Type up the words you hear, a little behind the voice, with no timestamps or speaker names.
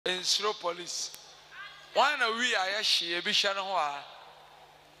in slow police. One we are she a bishop.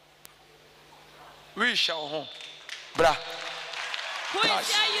 We shall home. Bra. Who is there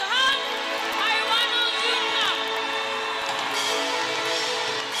you have? Marijuana Junior.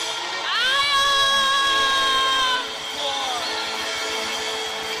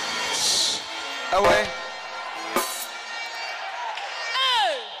 Away.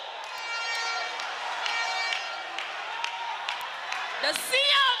 Hey. The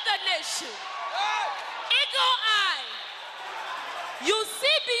seer of the nation. Eagle eye. You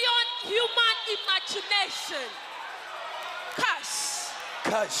see beyond human imagination.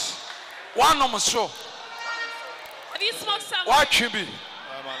 Cash. One of so. Have you smoked some? What should be?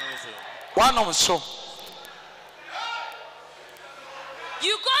 One of so.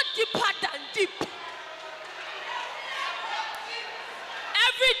 You go deeper than deep.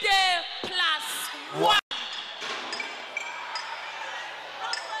 Every day plus one.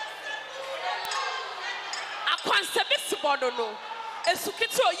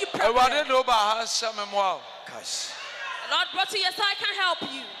 Lord brought you here so I can help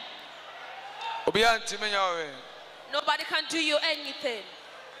you. Nobody can do you anything.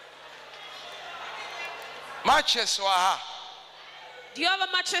 Matches. Do you have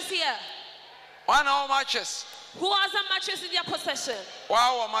a mattress here? One hour matches. Who has a mattress in their possession? 1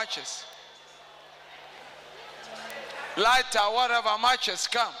 hour matches. Lighter, whatever matches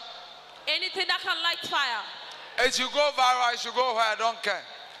come. Anything that can light fire. As you go viral, as you go where I don't care.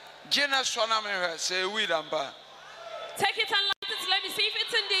 Jenna Swanam say weed and bar. Take it and light it. Let me see if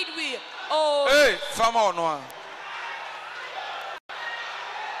it's indeed weed. Oh. Hey, fam on one.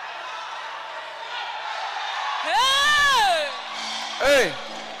 Hey. Hey.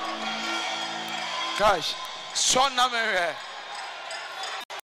 Gosh. Swanam here.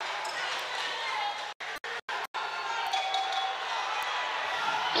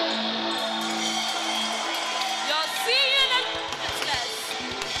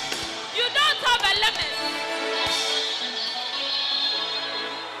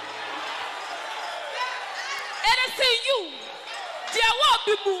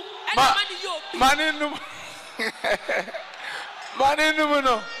 Money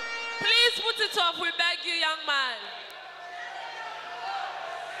no. Please put it off, we beg you, young man.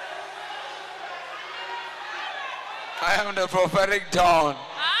 I am the prophetic dawn.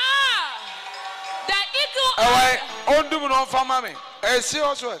 The eagle. Away, on do no for mommy.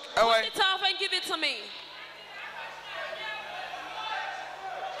 Serious work. Away. Put it off and give it to me.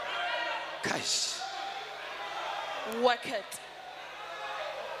 Guys. Work it.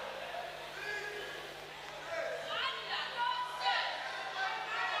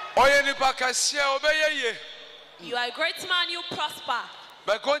 You are a great man, you prosper.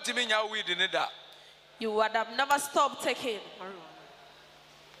 But going to mean weed in it. You would have never stopped taking.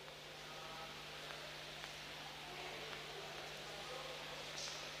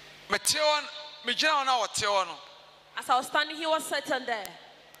 As I was standing, he was sitting there.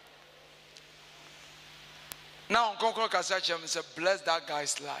 Now, Kasacham said, bless that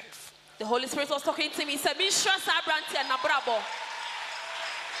guy's life. The Holy Spirit was talking to me. He said, be sure Sabranti and Nabrabo.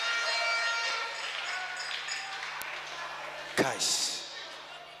 Guys.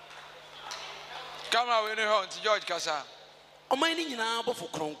 Come out in here to George Casa. O mining in Abo for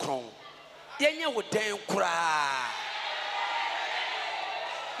Kron. Denya would damn cry.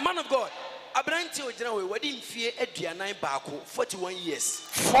 Man of God, Abranti or General, we didn't fear Ediana Baku, 41 years.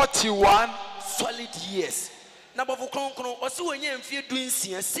 41 solid years. Number for Kron was so when you fear doing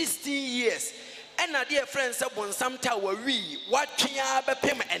 16 years. And our dear friends said, one sometime were we, what can you have a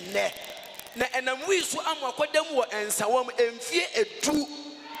payment and net? And I'm we so I'm what them were and so and fear a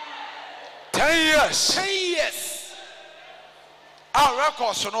 10 years. 10 years. Our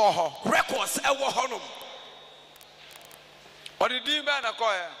records no records our honum. What did you man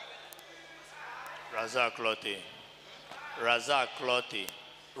acquire? Razak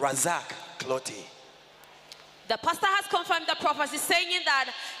Cloty. The pastor has confirmed the prophecy, saying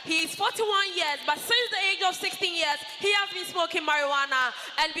that he is 41 years, but since the age of 16 years, he has been smoking marijuana.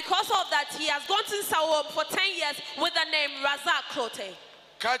 And because of that, he has gone to Sawob for 10 years with the name Razak Cloty.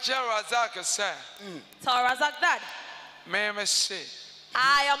 Catch Razak, sir. So Razak that. May I say?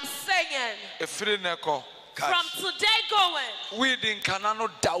 I am saying. A free neko. From today going, we didn't canano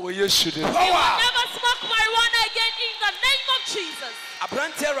dawe yesterday. You will never smoke marijuana again in the name of Jesus.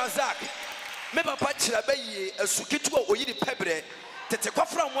 Abrante Razak. Me papa chira be ye asukitu a oyiri pebre tete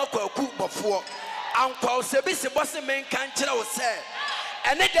kwafra mo Opoku bofo ankwa osebi se bosse men kan chira wo se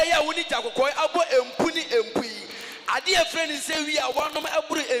ene de ya woni jakokoi abo empu ni empu yi ade a friend say we are one of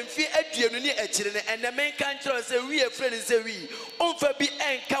aburu emfi aduanu ni akyire ne ene men kan kyerɛ say we a friend say we onfa bi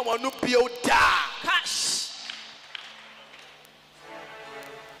enka wano bio da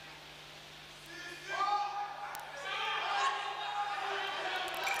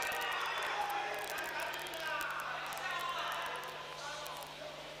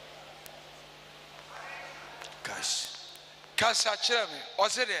Cash. Cash kyerɛ me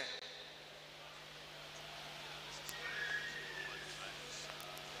ɔse de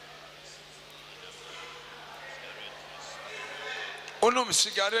Onum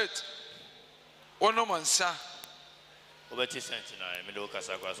cigarette. Onum ansa. But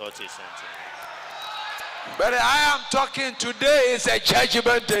I am talking today is a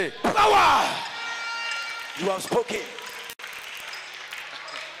judgment day. Power. You have spoken.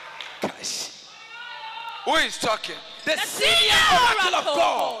 Gosh. Who is talking? The senior oracle of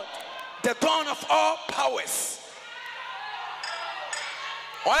God. The dawn of all powers.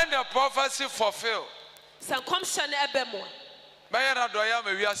 When the prophecy fulfilled. Sankofa ebemo. I will help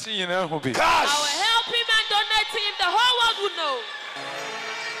him and donate him. The whole world will know.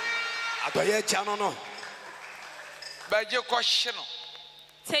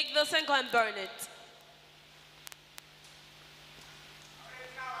 Take this and go and burn it.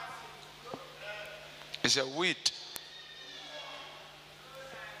 It's a weed.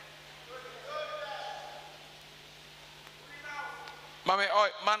 Mama,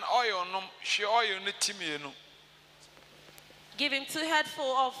 man, oil, no, she oil, no, Timmy, no. Give him 2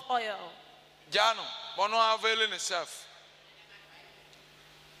 headfuls of oil. Jano, one availing itself.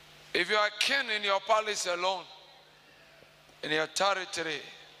 If you are king in your palace alone, in your territory,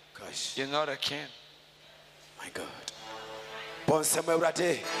 gosh, you're not a king. My God.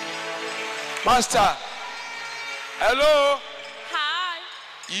 Bonsamurade. Master. Hello. Hi.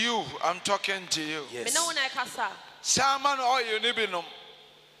 You, I'm talking to you. Yes. Salmon oil, you need to.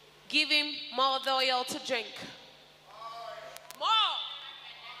 Give him more of the oil to drink. More.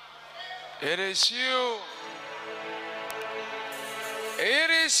 It is you. It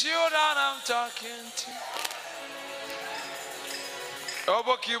is you that I'm talking to.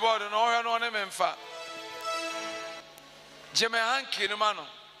 Obo keyboard and oil on him in fact. Agyemang no mano.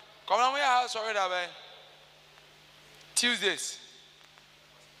 Come on, we house already away. Tuesdays.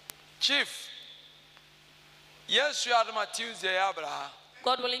 Chief. Yes, you are my Tuesday, Abraham.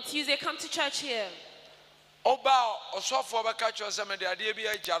 God willing, Tuesday come to church here. Oba osofo be catch us me the idea be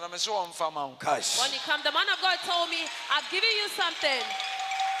agya me so on farm. When you come, the man of God told me, I've given you something.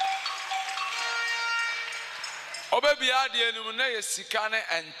 Oba bi ade enum na ye sika ne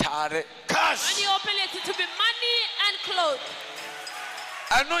entare. When you open it to be money and clothes.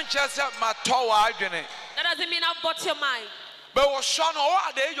 Anu nchese mato wa adwene. That doesn't mean I've bought your mind. But was son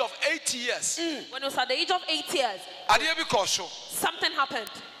at the age of 8 years. When it was at the age of 8 years, something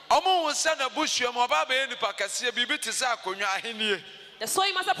happened. The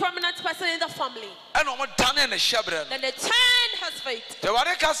soul must a prominent person in the family. Then they turned his fate. The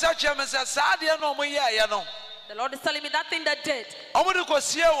Lord is telling me that thing that did.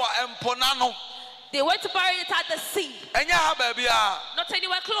 They went to bury it at the sea. Not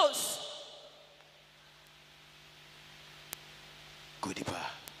anywhere close. Goodiba.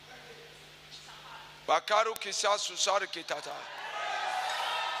 Bakaru kisa susari kitata.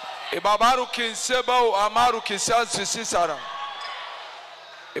 Ibabaru kinsebo amaru kisa sisara.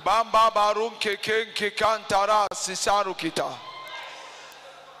 Ibamba barum keken kikantara sisaru kita.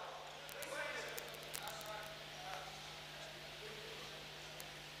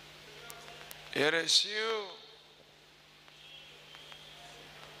 It is you.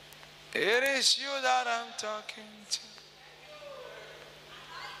 It is you that I'm talking to.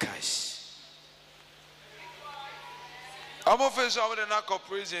 Guys, I'm offensive. I'm not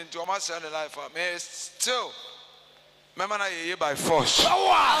prison to my son life. May still, remember you by force.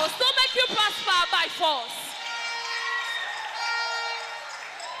 I will still make you prosper by force.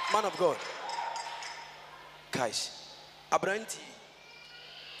 Man of God, guys, Auntie,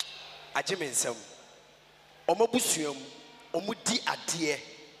 Agyemang, Omobusuam, Omudi adie.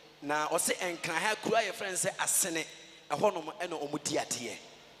 Na ose enkran ha kura your friend say asene ehonum ena omudi ade.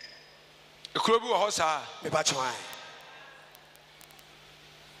 Ekuro bi wo ho sa. Me ba chwan.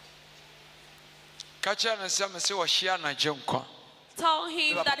 Kacha na se me se wo hia na Agyemang. Tell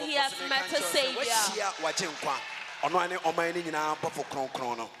him that he has met a savior. Wo hia wa Agyemang. Ono ane oman ni nyina bofo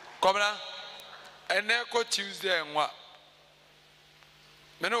kronkron no. Komna. Ene ko Tuesday enwa.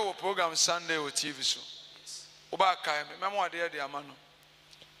 Me no wo program Sunday o TV so. Oba kai me mo ade de amano.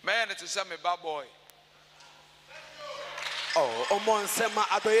 Man, it is a bad boy. Oh, Omon Sema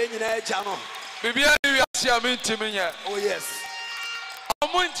Adoye Jano. Bibi, Adansi amintimi nye. Oh yes.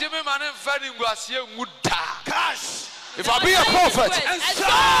 Amintimi mane mfani ngwasiye nguda. Cash. If I be a prophet, And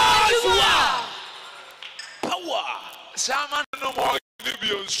power. Shaman no more.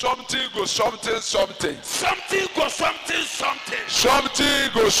 Something go something something. Something go something something.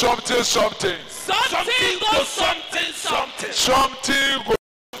 Something go something something. Something go something something. Something go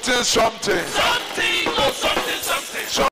something something.